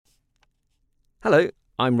Hello,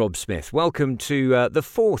 I'm Rob Smith. Welcome to the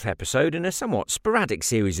fourth episode in a somewhat sporadic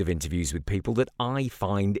series of interviews with people that I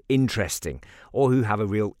find interesting or who have a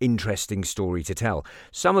real interesting story to tell.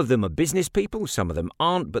 Some of them are business people, some of them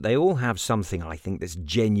aren't, but they all have something I think that's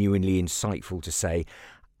genuinely insightful to say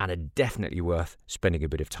and are definitely worth spending a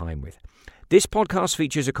bit of time with. This podcast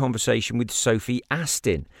features a conversation with Sophie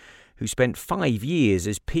Astin, who spent 5 years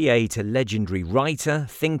as PA to legendary writer,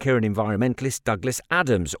 thinker and environmentalist Douglas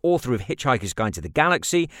Adams, author of Hitchhiker's Guide to the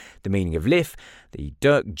Galaxy, The Meaning of Life, the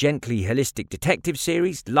Dirk Gently holistic detective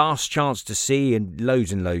series, Last Chance to See, and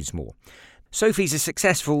loads more. Sophie's a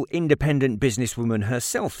successful independent businesswoman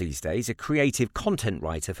herself these days, a creative content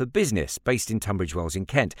writer for business based in Tunbridge Wells in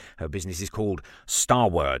Kent. Her business is called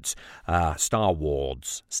Starwords.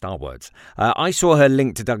 Starwords. I saw her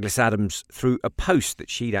link to Douglas Adams through a post that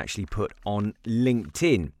she'd actually put on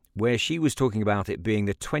LinkedIn, where she was talking about it being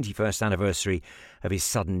the 21st anniversary of his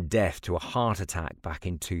sudden death to a heart attack back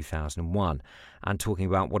in 2001, and talking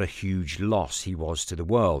about what a huge loss he was to the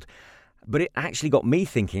world. But it actually got me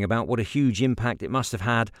thinking about what a huge impact it must have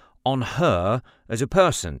had on her as a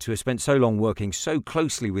person to have spent so long working so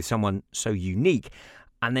closely with someone so unique,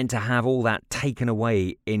 and then to have all that taken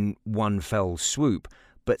away in one fell swoop,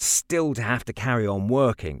 but still to have to carry on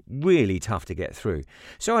working. Really tough to get through.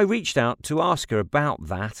 So I reached out to ask her about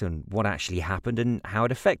that and what actually happened and how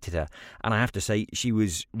it affected her. And I have to say, she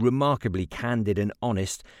was remarkably candid and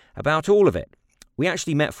honest about all of it. We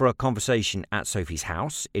actually met for a conversation at Sophie's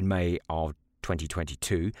house in May of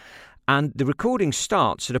 2022, and the recording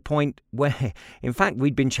starts at a point where, in fact,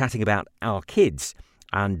 we'd been chatting about our kids,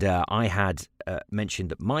 and I had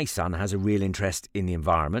mentioned that my son has a real interest in the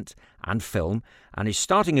environment and film, and is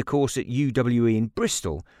starting a course at UWE in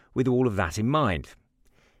Bristol with all of that in mind.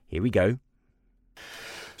 Here we go.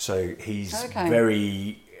 So he's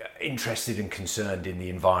very interested and concerned in the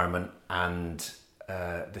environment and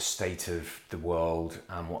the state of the world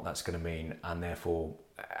and what that's going to mean, and therefore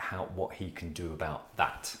what he can do about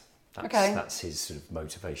that. That's his sort of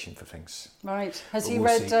motivation for things. Right. Has he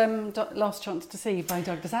read Last Chance to See by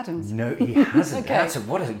Douglas Adams? No, he hasn't.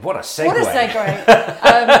 What a segue. What a segue.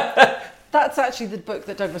 That's actually the book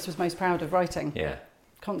that Douglas was most proud of writing. Yeah.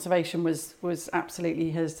 Conservation was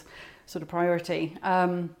absolutely his sort of priority.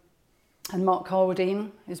 And Mark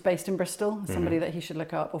Carwardine is based in Bristol, somebody that he should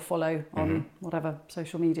look up or follow on whatever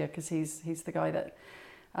social media, because he's the guy that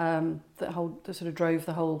sort of drove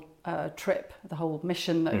the whole trip, the whole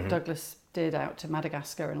mission that Douglas did out to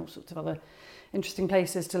Madagascar and all sorts of other interesting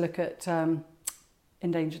places to look at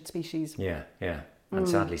endangered species. Yeah. And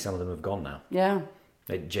sadly, some of them have gone now. Yeah.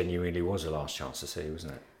 It genuinely was a last chance to see,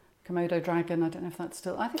 wasn't it? Komodo dragon. I don't know if that's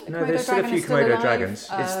still. I think the no, Komodo there's still a dragon few is still Komodo alive. dragons.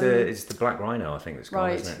 It's the black rhino, I think, that's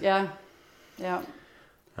gone, isn't it? Yeah.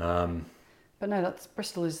 But no,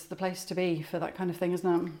 Bristol is the place to be for that kind of thing,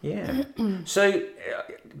 isn't it? Yeah. So,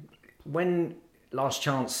 when Last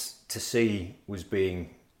Chance to See was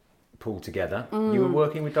being pulled together, you were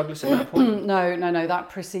working with Douglas at that point? No, that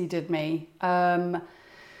preceded me. That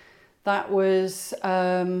was.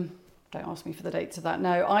 Don't ask me for the dates of that.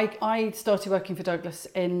 No, I started working for Douglas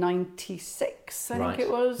in '96, I think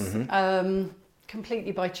it was,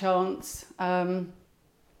 completely by chance.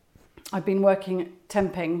 I'd been working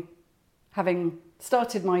temping, having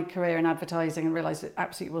started my career in advertising and realised it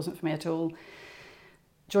absolutely wasn't for me at all.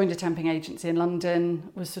 Joined a temping agency in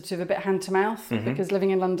London, was sort of a bit hand to mouth because living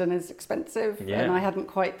in London is expensive, and I hadn't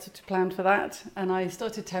quite sort of planned for that. And I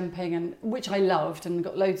started temping, and which I loved, and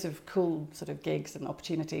got loads of cool sort of gigs and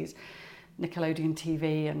opportunities, Nickelodeon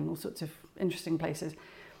TV and all sorts of interesting places.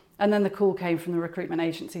 And then the call came from the recruitment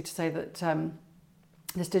agency to say that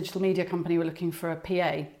this digital media company were looking for a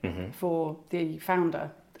PA for the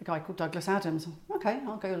founder, a guy called Douglas Adams. Okay,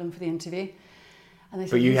 I'll go along for the interview. And they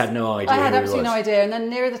said, but you had no idea. I had absolutely no idea. And then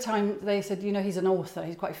nearer the time, they said, he's an author.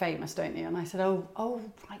 He's quite famous, don't you? And I said, oh,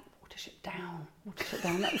 right, Watership Down. That's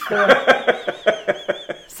the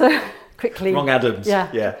So quickly. Wrong Adams.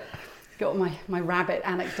 Yeah. Got my rabbit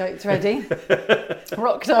anecdotes ready.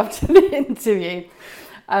 Rocked up to the interview.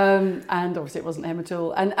 And obviously it wasn't him at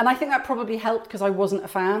all. And I think that probably helped because I wasn't a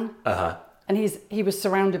fan. And he was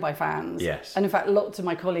surrounded by fans. Yes. And in fact, lots of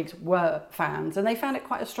my colleagues were fans. And they found it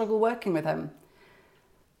quite a struggle working with him.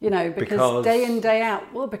 Because day in, day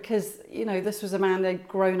out. Well, because, this was a man, they'd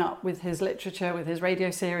grown up with his literature, with his radio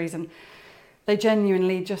series. And they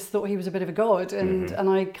genuinely just thought he was a bit of a god. And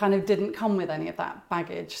I kind of didn't come with any of that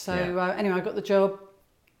baggage. So anyway, I got the job.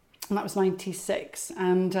 And that was 96.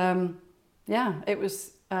 And it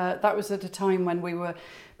was... that was at a time when we were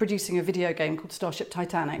producing a video game called Starship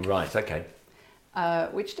Titanic. Right, okay.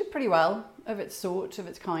 Which did pretty well of its sort, of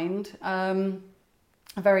its kind.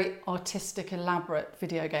 a very artistic, elaborate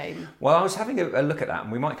video game. Well, I was having a look at that,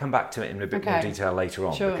 and we might come back to it in a bit more detail later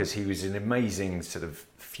on, Sure. because he was an amazing sort of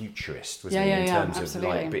futurist, wasn't he? Yeah, in terms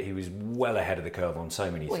absolutely. of but he was well ahead of the curve on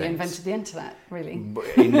so many things. He invented the internet, really.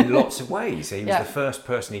 In lots of ways. He was the first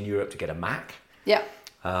person in Europe to get a Mac. Yeah.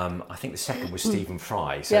 I think the second was Stephen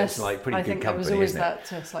Fry, so yes, it's like pretty I good think company, there was always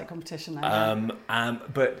isn't that slight competition there.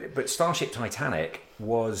 But Starship Titanic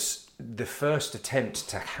was the first attempt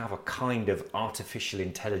to have a kind of artificial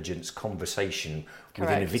intelligence conversation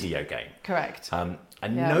within a video game. Correct.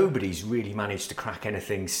 And nobody's really managed to crack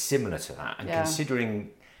anything similar to that. And considering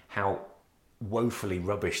how woefully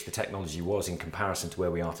rubbish the technology was in comparison to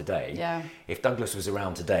where we are today, if Douglas was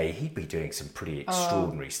around today, he'd be doing some pretty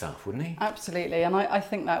extraordinary stuff, wouldn't he? Absolutely. And I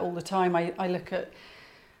think that all the time. I look at,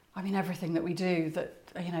 everything that we do, that,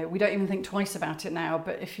 we don't even think twice about it now,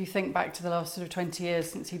 but if you think back to the last sort of 20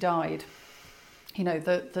 years since he died,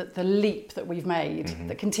 the leap that we've made,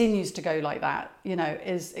 that continues to go like that,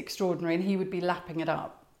 is extraordinary, and he would be lapping it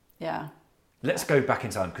up. Yeah. Let's go back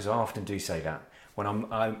in time, because I often do say that. When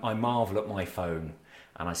I marvel at my phone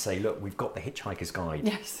and I say, look, we've got the Hitchhiker's Guide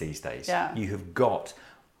these days. Yeah. You have got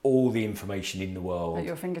all the information in the world at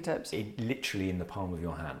your fingertips, literally in the palm of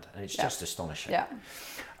your hand, and it's just astonishing. Yeah.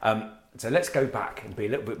 So let's go back and be a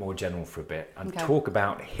little bit more general for a bit and talk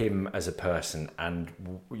about him as a person and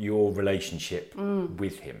your relationship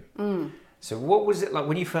with him. So what was it like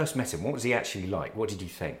when you first met him? What was he actually like? What did you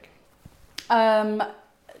think?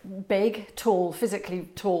 Big, tall, physically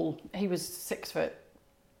tall. He was 6'4",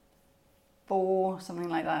 something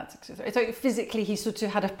like that. So physically, he sort of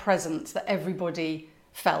had a presence that everybody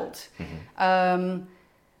felt.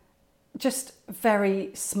 Just very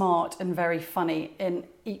smart and very funny in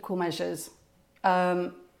equal measures,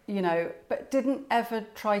 but didn't ever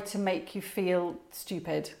try to make you feel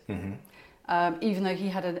stupid, even though he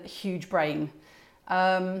had a huge brain.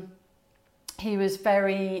 He was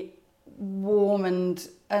very warm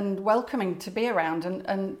and welcoming to be around,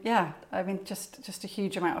 and just a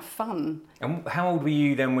huge amount of fun. And how old were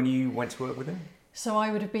you then when you went to work with him? So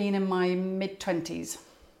I would have been in my mid-20s.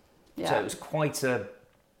 Yeah. So it was quite a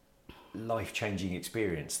life-changing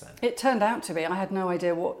experience then. It turned out to be. I had no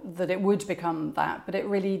idea that it would become that, but it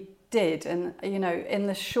really did. And in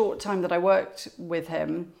the short time that I worked with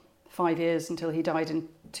him, 5 years until he died in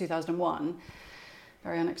 2001,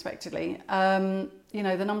 very unexpectedly,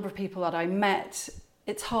 the number of people that I met,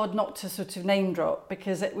 it's hard not to sort of name drop,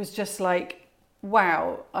 because it was just like,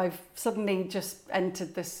 wow, I've suddenly just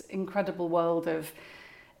entered this incredible world of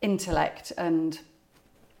intellect and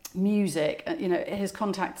music. His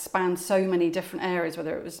contacts spanned so many different areas,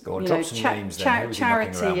 whether it was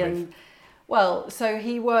charity and so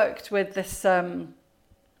he worked with this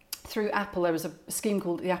through Apple. There was a scheme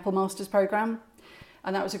called the Apple Masters Programme,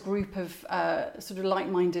 and that was a group of sort of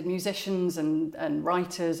like-minded musicians and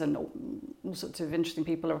writers and all sorts of interesting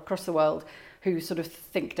people across the world who sort of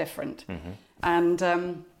think different. And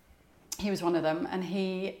he was one of them,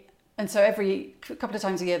 and so every couple of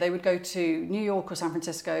times a year they would go to New York or San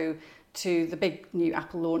Francisco to the big new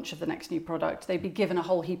Apple launch of the next new product. They'd be given a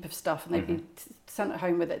whole heap of stuff, and they'd be sent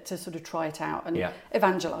home with it to sort of try it out and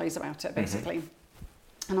evangelise about it, basically.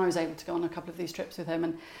 And I was able to go on a couple of these trips with him,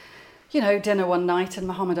 and dinner one night, and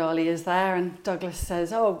Muhammad Ali is there, and Douglas says,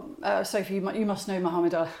 Sophie, you must know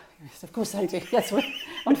Muhammad Ali. Yes, of course I do. Yes, we're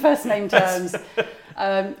on first name terms.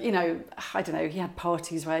 I don't know, he had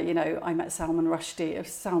parties where, I met Salman Rushdie. If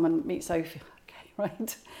Salman meet Sophie, okay,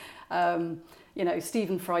 right.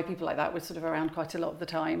 Stephen Fry, people like that were sort of around quite a lot of the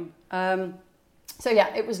time.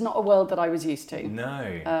 It was not a world that I was used to.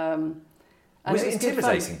 No. Was it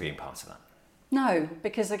intimidating being part of that? No,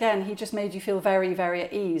 because again, he just made you feel very, very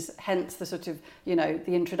at ease. Hence the sort of, the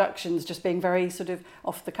introductions just being very sort of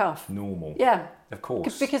off the cuff. Normal. Yeah. Of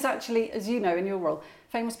course. Because actually, as you know, in your role,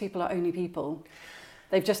 famous people are only people.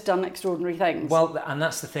 They've just done extraordinary things. Well, and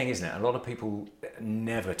that's the thing, isn't it? A lot of people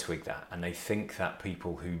never twig that, and they think that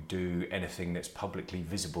people who do anything that's publicly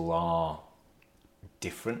visible are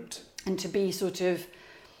different. And to be sort of...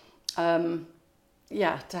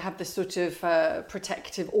 to have this sort of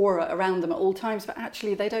protective aura around them at all times, but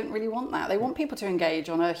actually they don't really want that. They want people to engage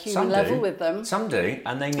on a human level with them. Some do,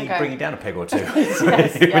 and they need bringing down a peg or two when you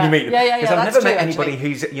meet them. Because I've never met anybody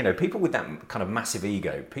who's, people with that kind of massive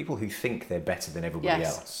ego, people who think they're better than everybody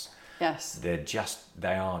else. Yes.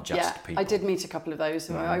 They are just people. I did meet a couple of those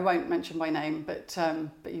who I won't mention by name, but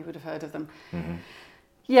you would have heard of them.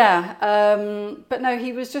 Yeah, but no,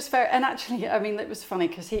 he was just very, and actually, it was funny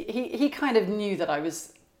because he kind of knew that I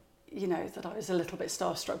was, that I was a little bit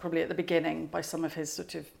starstruck probably at the beginning by some of his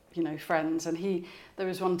sort of, friends. And there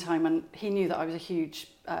was one time and he knew that I was a huge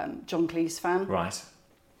John Cleese fan. Right.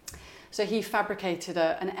 So he fabricated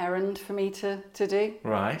an errand for me to do.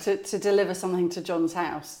 Right. To deliver something to John's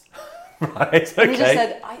house. Right, okay. And he just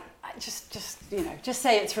said, I just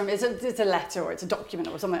say it's a letter or it's a document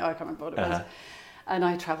or something. I can't remember what it was. And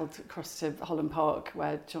I travelled across to Holland Park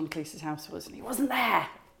where John Cleese's house was, and he wasn't there.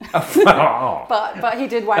 But he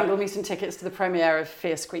did wangle me some tickets to the premiere of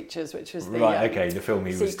Fierce Creatures, which was the the film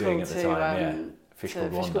he was doing at the time. Fish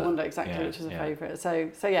Called Wanda, exactly, which was a favourite.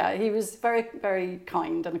 So yeah, he was very, very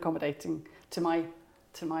kind and accommodating to my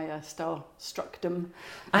star-struckdom.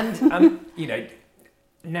 And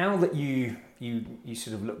now that you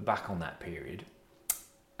sort of look back on that period,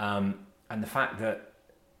 and the fact that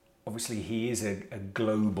obviously he is a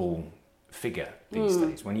global figure these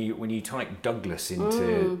days. When you type Douglas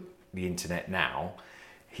into the internet now,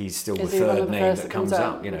 he's still the third name that comes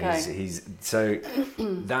up. He's so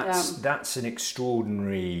that's an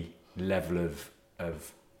extraordinary level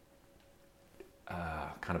of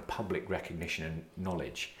kind of public recognition and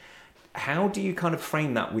knowledge. How do you kind of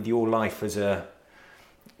frame that with your life as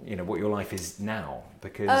what your life is now?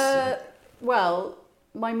 Because well,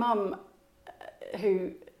 my mum,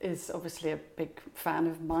 who is obviously a big fan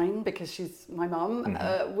of mine because she's my mum,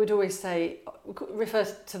 would always refer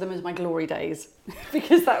to them as my glory days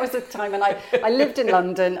because that was a time when I lived in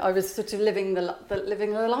London. I was sort of living the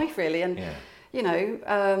life really, and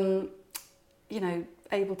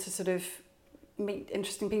able to sort of meet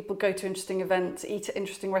interesting people, go to interesting events, eat at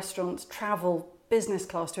interesting restaurants, travel business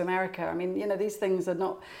class to America. I mean, these things are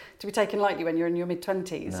not to be taken lightly when you're in your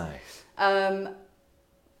mid-20s. No.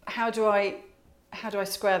 How do I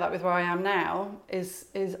square that with where I am now is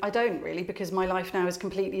I don't really, because my life now is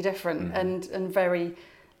completely different and very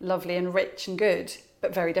lovely and rich and good,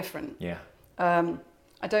 but very different. Yeah. I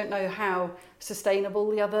don't know how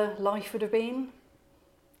sustainable the other life would have been.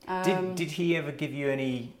 Did he ever give you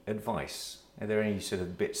any advice? Are there any sort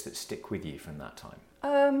of bits that stick with you from that time?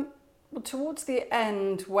 Well, towards the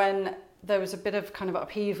end, when there was a bit of kind of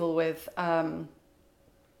upheaval with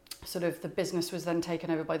sort of the business was then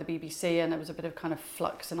taken over by the BBC, and there was a bit of kind of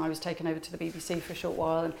flux, and I was taken over to the BBC for a short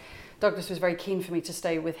while, and Douglas was very keen for me to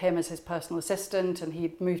stay with him as his personal assistant, and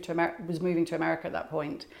he was moving to America at that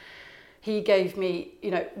point. He gave me,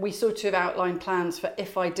 we sort of outlined plans for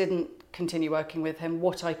if I didn't continue working with him,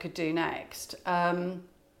 what I could do next.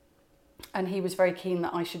 And he was very keen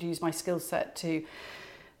that I should use my skill set to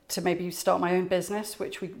maybe start my own business,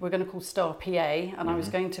 which we were going to call Star PA, and I was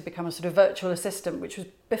going to become a sort of virtual assistant, which was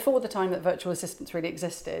before the time that virtual assistants really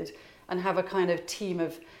existed, and have a kind of team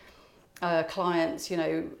of clients. He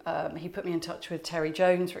put me in touch with Terry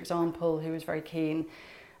Jones, for example, who was very keen,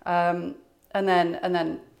 and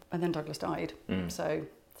then Douglas died, so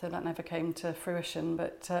that never came to fruition.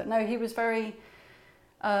 But no, he was very,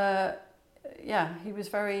 he was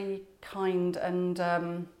very kind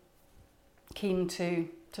and keen to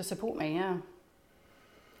support me,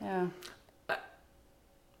 yeah.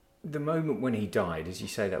 The moment when he died, as you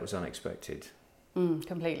say, that was unexpected.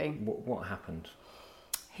 Completely. What happened?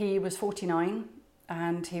 He was 49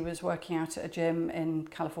 and he was working out at a gym in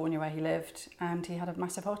California where he lived, and he had a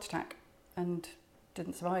massive heart attack and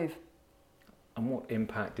didn't survive. And what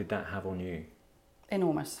impact did that have on you?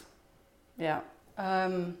 Enormous, yeah.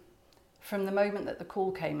 From the moment that the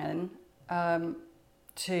call came in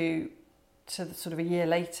to sort of a year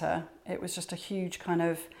later, it was just a huge kind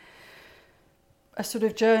of a sort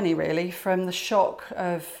of journey really, from the shock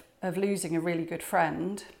of losing a really good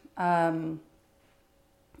friend to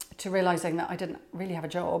realising that I didn't really have a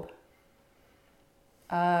job,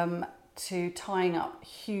 to tying up a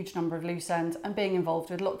huge number of loose ends and being involved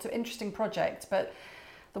with lots of interesting projects, but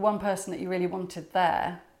the one person that you really wanted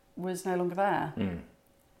there was no longer there.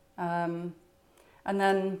 And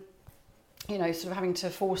then sort of having to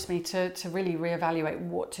force me to really reevaluate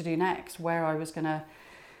what to do next, where I was going to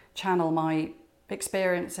channel my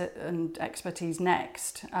experience and expertise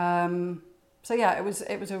next. So yeah, it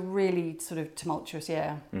was a really sort of tumultuous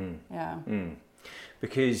year.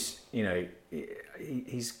 Because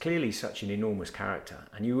he's clearly such an enormous character,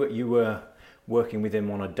 and you were working with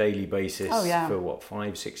him on a daily basis for what,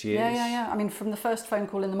 5-6 years? Yeah. I mean, from the first phone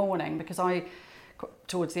call in the morning, because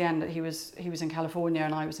towards the end, he was in California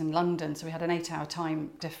and I was in London, so we had an 8-hour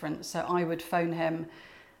time difference. So I would phone him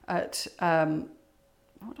at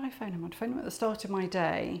what did I phone him? I'd phone him at the start of my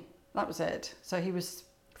day. That was it. So he was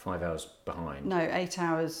 5 hours behind. No, 8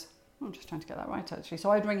 hours. I'm just trying to get that right actually.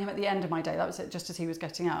 So I'd ring him at the end of my day. That was it, just as he was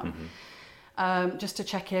getting up. Just to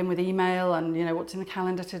check in with email and what's in the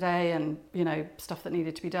calendar today, and stuff that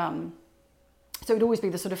needed to be done. So it would always be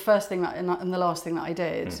the sort of first thing and the last thing that I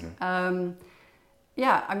did.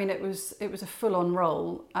 Yeah, I mean, it was a full-on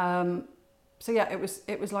role. yeah, it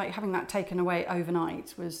was like having that taken away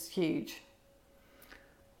overnight was huge.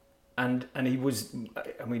 And he was,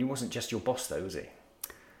 I mean, he wasn't just your boss though, was he?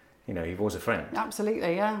 You know, he was a friend.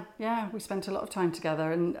 Absolutely, yeah. We spent a lot of time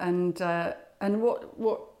together, and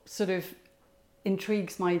what sort of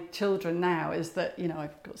intrigues my children now is that, you know,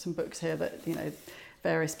 I've got some books here that, you know,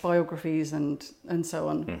 various biographies and so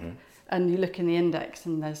on. Mm-hmm. And you look in the index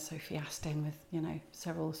and there's Sophie Astin with, you know,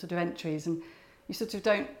 several sort of entries, and you sort of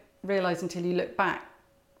don't realise until you look back,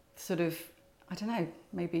 sort of, I don't know,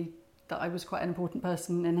 maybe that I was quite an important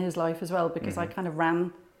person in his life as well, because I kind of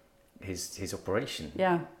ran his operation,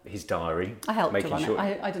 his diary. I helped to run it.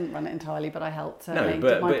 I didn't run it entirely, but I helped. Did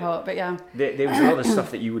my part. But yeah, there was a lot of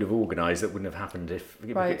stuff that you would have organised that wouldn't have happened if,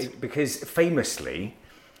 because famously,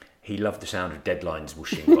 he loved the sound of deadlines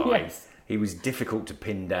whooshing by. Yes. He was difficult to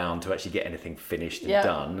pin down to actually get anything finished and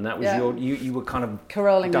done, and that was you were kind of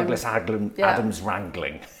corralling Douglas Adams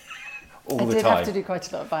wrangling all the time. I did have to do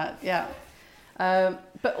quite a lot of that,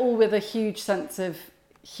 but all with a huge sense of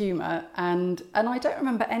humour, and I don't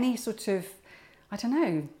remember any sort of, I don't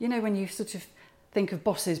know, you know, when you sort of think of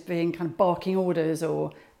bosses being kind of barking orders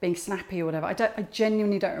or being snappy or whatever, I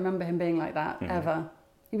genuinely don't remember him being like that ever.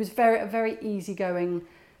 He was a very easygoing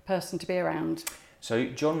person to be around. So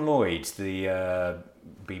John Lloyd, the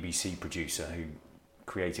BBC producer who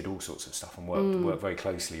created all sorts of stuff and worked very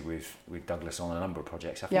closely with Douglas on a number of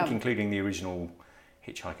projects, I think including the original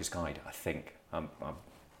Hitchhiker's Guide, I think. I'm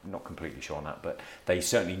not completely sure on that, but they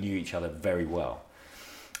certainly knew each other very well.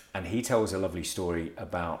 And he tells a lovely story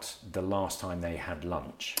about the last time they had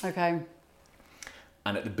lunch. Okay.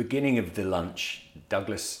 And at the beginning of the lunch,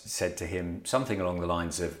 Douglas said to him something along the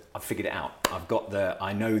lines of, I've figured it out.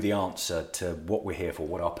 I know the answer to what we're here for,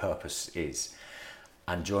 what our purpose is.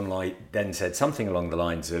 And John Lloyd then said something along the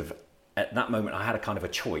lines of, at that moment, I had a kind of a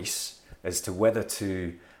choice as to whether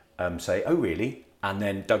to say, oh, really? And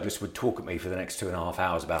then Douglas would talk at me for the next 2.5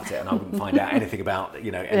 hours about it, and I wouldn't find out anything about,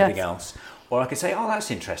 you know, anything else. Or I could say, oh,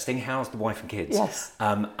 that's interesting. How's the wife and kids? Yes.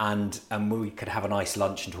 And we could have a nice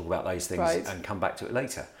lunch and talk about those things and come back to it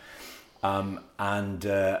later. And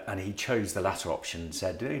he chose the latter option and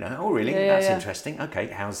said, you know, oh, really? That's interesting. Okay,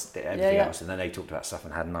 how's everything else? And then they talked about stuff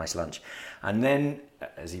and had a nice lunch. And then,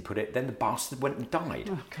 as he put it, then the bastard went and died.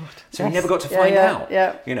 Oh, God. So he never got to find out.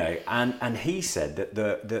 Yeah. You know, and he said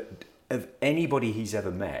that of anybody he's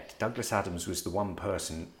ever met, Douglas Adams was the one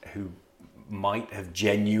person who might have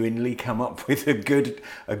genuinely come up with a good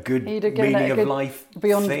meaning of life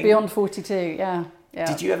thing. Beyond 42, yeah.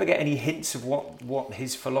 Did you ever get any hints of what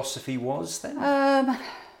his philosophy was then?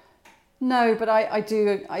 No, but I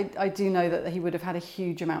do know that he would have had a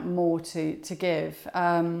huge amount more to give.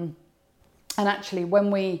 And actually,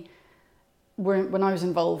 when I was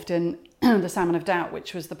involved in the Salmon of Doubt,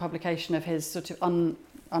 which was the publication of his sort of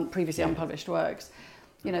previously unpublished works,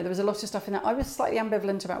 you know, there was a lot of stuff in that. I was slightly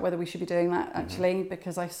ambivalent about whether we should be doing that, actually,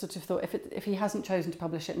 because I sort of thought if he hasn't chosen to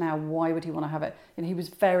publish it now, why would he want to have it? And he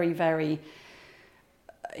was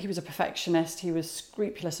he was a perfectionist. He was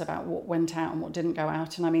scrupulous about what went out and what didn't go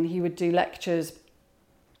out. And I mean, he would do lectures,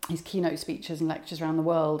 his keynote speeches and lectures around the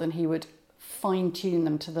world, and he would fine tune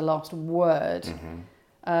them to the last word,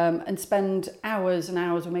 and spend hours and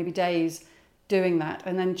hours or maybe days doing that,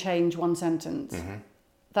 and then change one sentence.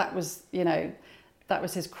 That was, you know, that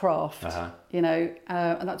was his craft, you know,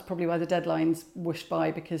 and that's probably why the deadlines whooshed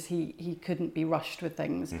by, because he couldn't be rushed with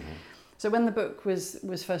things. So when the book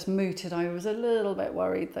was first mooted, I was a little bit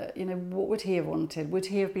worried that, you know, what would he have wanted? Would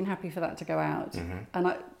he have been happy for that to go out? And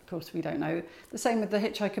of course, we don't know. The same with the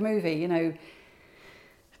Hitchhiker movie, you know,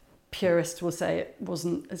 purists will say it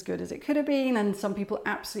wasn't as good as it could have been, and some people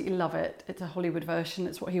absolutely love it. It's a Hollywood version.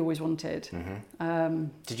 It's what he always wanted.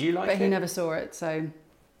 Did you like it? But he never saw it, so...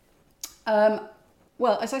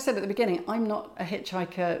 well, as I said at the beginning, I'm not a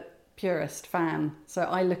Hitchhiker purist fan, so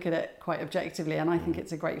I look at it quite objectively, and I think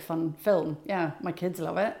it's a great fun film. Yeah, my kids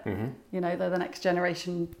love it. You know, they're the next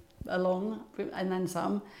generation along, and then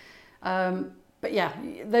some. But yeah,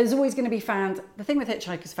 there's always going to be fans. The thing with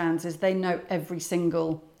Hitchhiker's fans is they know every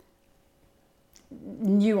single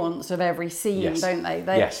nuance of every scene, don't they?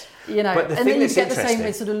 Yes. You know, and then you get the same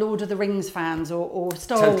with sort of Lord of the Rings fans or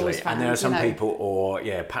Star Wars fans. And there are some people, or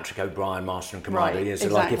Patrick O'Brien, Master and Commander. So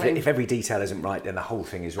exactly. Like if every detail isn't right, then the whole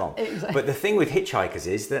thing is wrong. Exactly. But the thing with Hitchhikers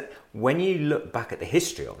is that when you look back at the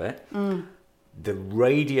history of it, the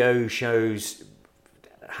radio shows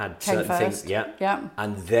had certain things,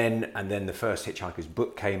 and then the first Hitchhiker's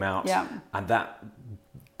book came out, and that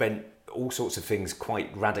bent all sorts of things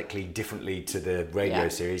quite radically differently to the radio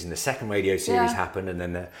series, and the second radio series happened, and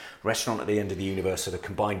then the Restaurant at the End of the Universe sort of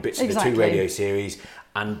combined bits of the two radio series,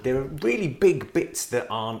 And there are really big bits that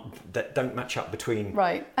don't match up between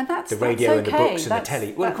and the radio and the books and the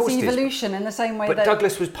telly. Well, of course, that's evolution in the same way. But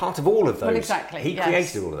Douglas was part of all of those. Well, exactly. He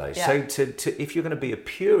created all of those. Yeah. So if you're going to be a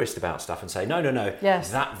purist about stuff and say no,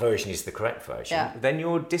 that version is the correct version, then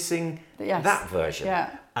you're dissing that version.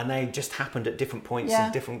 Yeah. And they just happened at different points in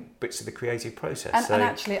different bits of the creative process. And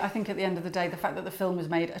actually, I think at the end of the day, the fact that the film was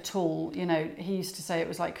made at all, he used to say it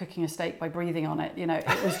was like cooking a steak by breathing on it.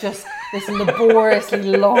 It was just this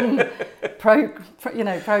laboriously long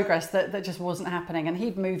progress that just wasn't happening. And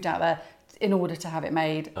he'd moved out there in order to have it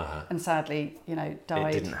made, and sadly,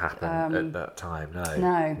 died. It didn't happen at that time.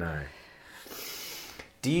 No.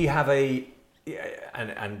 Do you have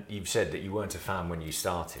and you've said that you weren't a fan when you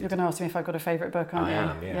started. You're going to ask me if I've got a favourite book, aren't you? I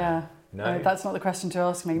am, yeah. No. That's not the question to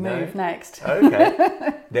ask me. Move next.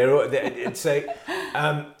 Okay.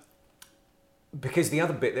 Because the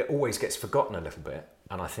other bit that always gets forgotten a little bit,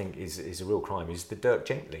 and I think is a real crime, is the Dirk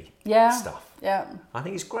Gently stuff. Yeah. I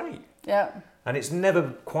think it's great. Yeah. And it's never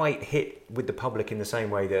quite hit with the public in the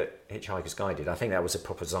same way that Hitchhiker's Guide did. I think that was a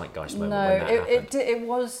proper zeitgeist moment when that happened. It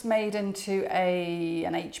was made into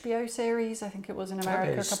an HBO series. I think it was in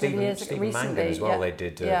America a couple of years ago. Recently, Mangan as well. They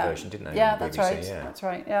did a version, didn't they? Yeah, that's right. Yeah. That's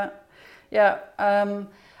right. Yeah. And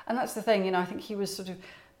that's the thing. I think he was sort of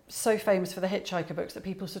so famous for the Hitchhiker books that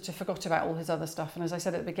people sort of forgot about all his other stuff. And as I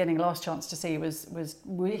said at the beginning, Last Chance to See was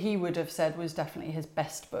he would have said was definitely his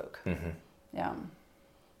best book. Mm-hmm. Yeah.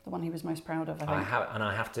 The one he was most proud of, I think.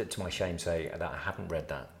 I have to my shame, say that I haven't read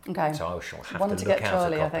that. Okay. So I shall have one to look get out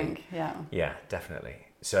Charlie, a copy. I think. Yeah. Yeah, definitely.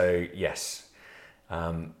 So yes,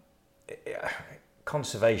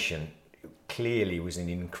 conservation clearly was an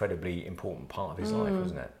incredibly important part of his life,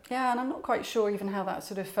 wasn't it? Yeah, and I'm not quite sure even how that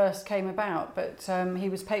sort of first came about, but he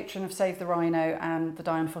was patron of Save the Rhino and the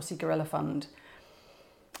Dian Fossey Gorilla Fund.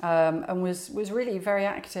 And was really very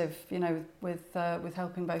active, with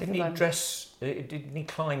helping both of them. Didn't he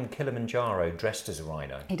climb Kilimanjaro dressed as a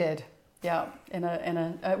rhino? He did, yeah. In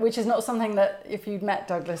a which is not something that if you'd met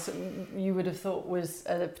Douglas you would have thought was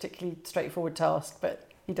a particularly straightforward task, but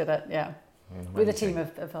he did it, yeah. Amazing. With a team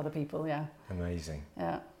of other people, yeah. Amazing.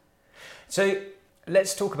 Yeah. So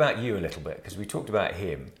let's talk about you a little bit, because we talked about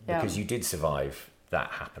him because you did survive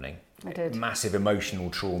that happening. I did. Massive emotional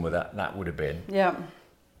trauma that would have been. Yeah.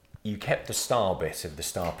 You kept the star bit of the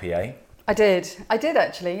Star PA. I did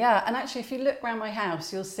actually, yeah. And actually, if you look around my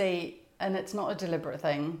house, you'll see, and it's not a deliberate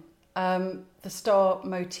thing, the star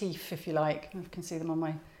motif, if you like. You can see them on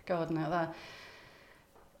my garden out there.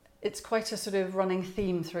 It's quite a sort of running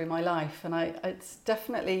theme through my life, and it's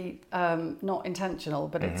definitely not intentional,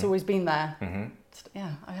 but it's always been there. Mm-hmm.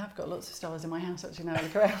 Yeah, I have got lots of stars in my house actually now I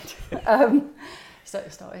look around.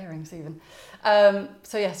 Star earrings even.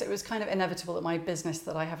 So yes, it was kind of inevitable that my business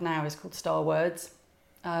that I have now is called Star Words.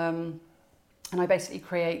 And I basically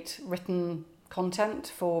create written content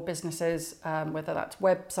for businesses, whether that's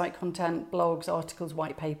website content, blogs, articles,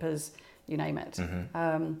 white papers, you name it.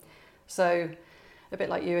 Mm-hmm. So a bit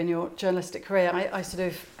like you in your journalistic career, I sort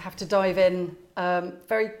of have to dive in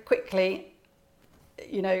very quickly,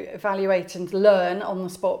 evaluate and learn on the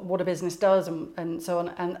spot what a business does and so on,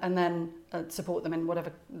 and then support them in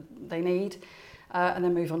whatever they need, and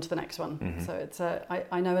then move on to the next one. Mm-hmm. So it's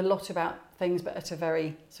I know a lot about things, but at a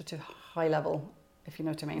very sort of high level, if you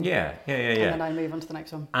know what I mean. Yeah. And then I move on to the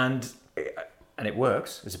next one. And it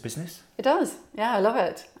works as a business? It does. Yeah, I love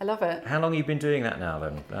it. How long have you been doing that now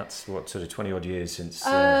then? That's what, sort of 20 odd years since...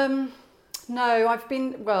 No, I've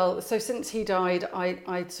been, so since he died,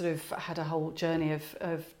 I sort of had a whole journey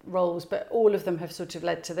of roles, but all of them have sort of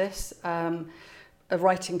led to this. A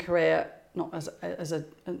writing career, not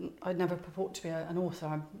I'd never purport to be an author,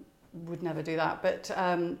 I would never do that, but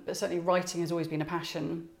certainly writing has always been a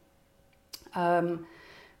passion.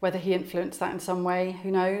 Whether he influenced that in some way, who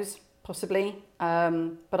knows, possibly.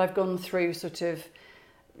 But I've gone through sort of,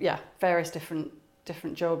 various different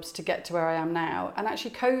jobs to get to where I am now. And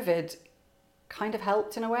actually COVID kind of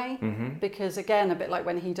helped in a way, because again, a bit like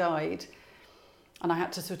when he died, and I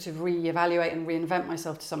had to sort of reevaluate and reinvent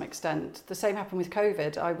myself to some extent. The same happened with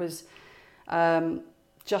COVID. I was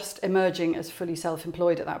just emerging as fully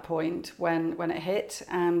self-employed at that point when it hit,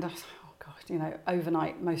 and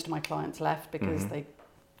overnight most of my clients left because they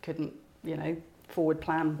couldn't, forward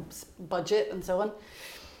plan budget and so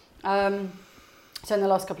on. So in the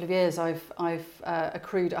last couple of years, I've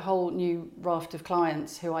accrued a whole new raft of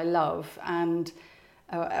clients who I love and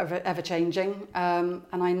are ever changing. And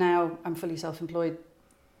I'm fully self-employed,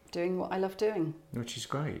 doing what I love doing. Which is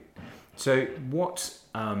great. So what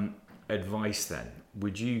advice then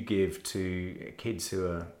would you give to kids who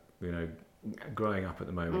are, growing up at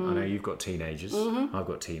the moment? I know you've got teenagers. Mm-hmm. I've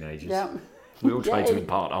got teenagers. Yeah. We all try to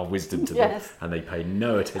impart our wisdom to them, and they pay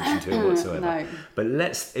no attention to it whatsoever. No. But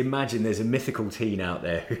let's imagine there's a mythical teen out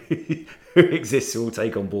there who exists who will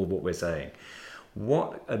take on board what we're saying.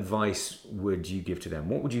 What advice would you give to them?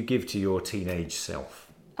 What would you give to your teenage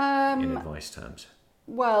self in advice terms?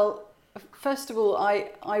 Well, first of all,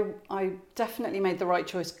 I definitely made the right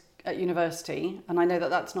choice at university, and I know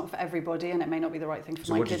that that's not for everybody, and it may not be the right thing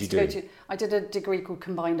for my kids to go to. I did a degree called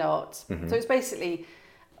Combined Arts. So it's basically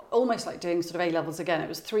almost like doing sort of A-levels again. It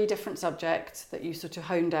was 3 different subjects that you sort of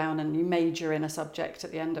hone down and you major in a subject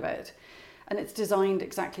at the end of it. And it's designed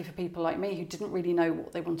exactly for people like me who didn't really know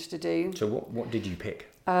what they wanted to do. So what did you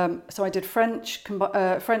pick? So I did French,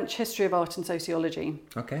 History of Art and Sociology.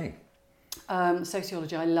 Okay.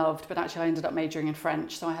 Sociology I loved, but actually I ended up majoring in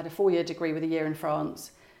French. So I had a 4-year degree with a year in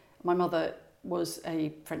France. My mother was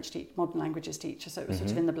a French modern languages teacher, so it was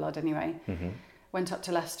sort of in the blood anyway. Went up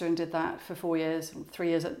to Leicester and did that for 4 years, 3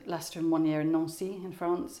 years at Leicester and 1 year in Nancy in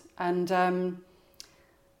France. And,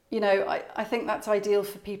 you know, I think that's ideal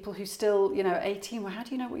for people who still, you know, 18, well, how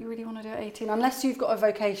do you know what you really want to do at 18? Unless you've got a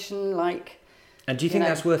vocation like... And do you think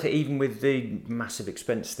that's worth it, even with the massive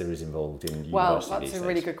expense there is involved in university? Well, that's a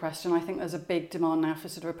really good question. I think there's a big demand now for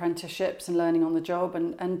sort of apprenticeships and learning on the job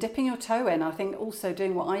and dipping your toe in. I think also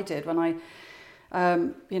doing what I did when I,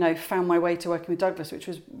 you know, found my way to working with Douglas, which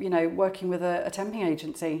was, you know, working with a temping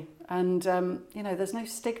agency. And, you know, there's no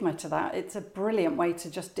stigma to that. It's a brilliant way to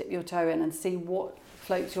just dip your toe in and see what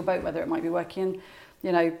floats your boat, whether it might be working in,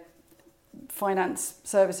 you know, finance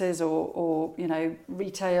services or you know,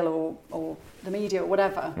 retail or the media or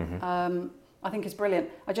whatever. I think it's brilliant.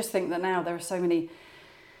 I just think that now there are so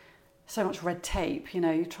much red tape. You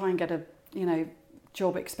know, you try and get a, you know,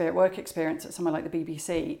 work experience at somewhere like the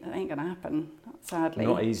BBC. It ain't going to happen, sadly.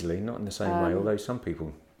 Not easily, not in the same way. Although some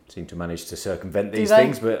people seem to manage to circumvent these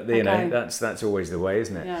things, but you know, that's always the way,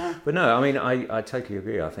 isn't it? Yeah. But no, I mean, I totally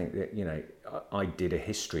agree. I think that, you know, I did a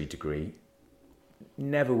history degree.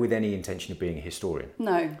 Never with any intention of being a historian.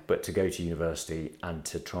 No. But to go to university and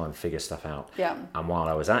to try and figure stuff out. Yeah. And while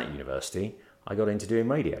I was at university, I got into doing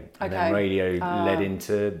radio. And then radio led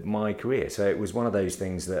into my career. So it was one of those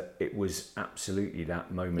things that it was absolutely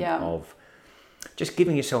that moment of just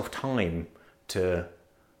giving yourself time to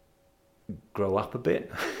grow up a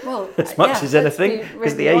bit. Well, as much as anything.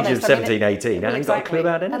 Because the age of 17, 18, I ain't got a clue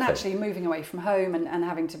about anything. And actually moving away from home and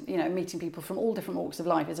having to, you know, meeting people from all different walks of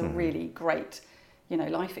life is a really great, you know,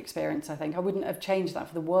 life experience. I think I wouldn't have changed that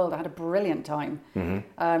for the world. I had a brilliant time.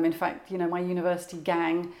 In fact, you know, my university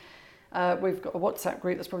gang, we've got a WhatsApp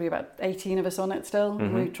group that's probably about 18 of us on it still.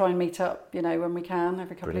 We try and meet up, you know, when we can,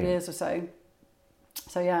 every couple of years or so.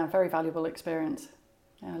 So yeah, very valuable experience.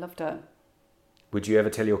 Yeah, I loved it. Would you ever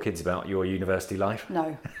tell your kids about your university life?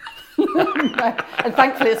 No. No. And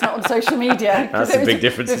thankfully it's not on social media. That's a big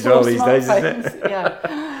difference as well these days, isn't it?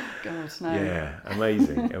 Yeah. God, no. Yeah,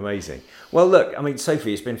 amazing, amazing. Well, look, I mean,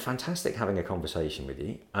 Sophie, it's been fantastic having a conversation with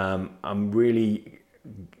you. I'm really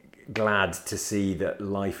glad to see that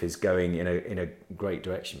life is going in a great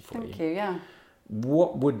direction for you. Thank you, yeah.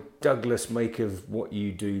 What would Douglas make of what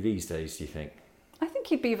you do these days, do you think? I think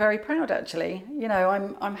he'd be very proud, actually. You know,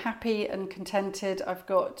 I'm happy and contented. I've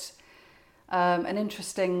got an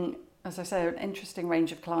interesting, as I say, an interesting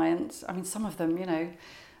range of clients. I mean, some of them, you know,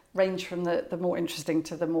 range from the more interesting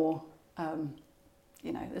to the more,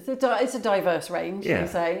 you know, it's a diverse range, you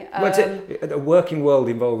say. The working world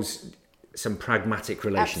involves some pragmatic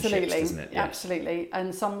relationships, doesn't it? Yes. Absolutely.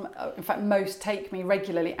 And some, in fact, most take me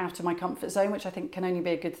regularly out of my comfort zone, which I think can only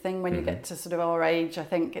be a good thing when you get to sort of our age. I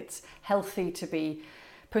think it's healthy to be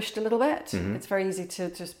pushed a little bit. It's very easy to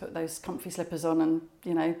just put those comfy slippers on and,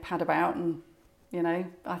 you know, pad about and, you know,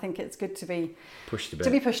 I think it's good to be pushed a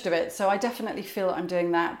bit. So I definitely feel I'm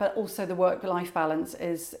doing that, but also the work-life balance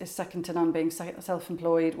is second to none, being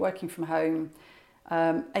self-employed, working from home,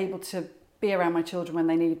 able to be around my children when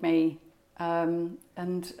they need me, and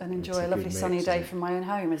enjoy a lovely sunny day from my own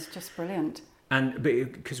home is just brilliant. And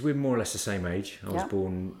because we're more or less the same age, I was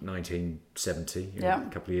born 1970, a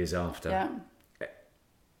couple of years after. Yeah.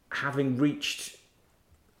 Having reached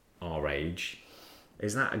our age,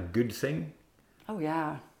 is that a good thing? Oh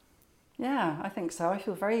yeah, I think so. I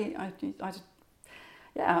feel very. I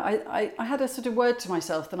had a sort of word to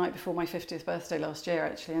myself the night before my 50th birthday last year,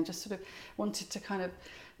 actually, and just sort of wanted to kind of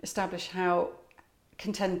establish how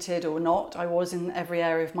contented or not I was in every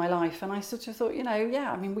area of my life. And I sort of thought, you know,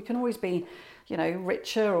 I mean, we can always be, you know,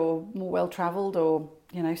 richer or more well-travelled or,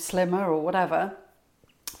 you know, slimmer or whatever.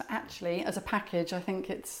 But actually, as a package, I think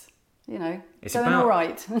it's, you know, it's going all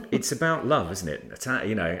right. It's about love, isn't it? It's,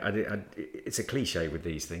 you know, it's a cliche with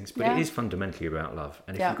these things, but it is fundamentally about love.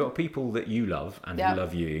 And if you've got people that you love and who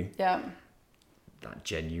love you, that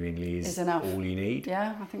genuinely is enough. all you need.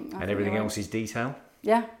 Yeah, I think. And everything else is detail.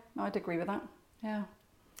 Yeah, I'd agree with that. Yeah.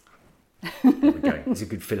 There we go. It's a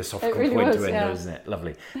good philosophical point to end there, isn't it?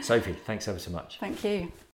 Lovely. Sophie, thanks ever so much. Thank you.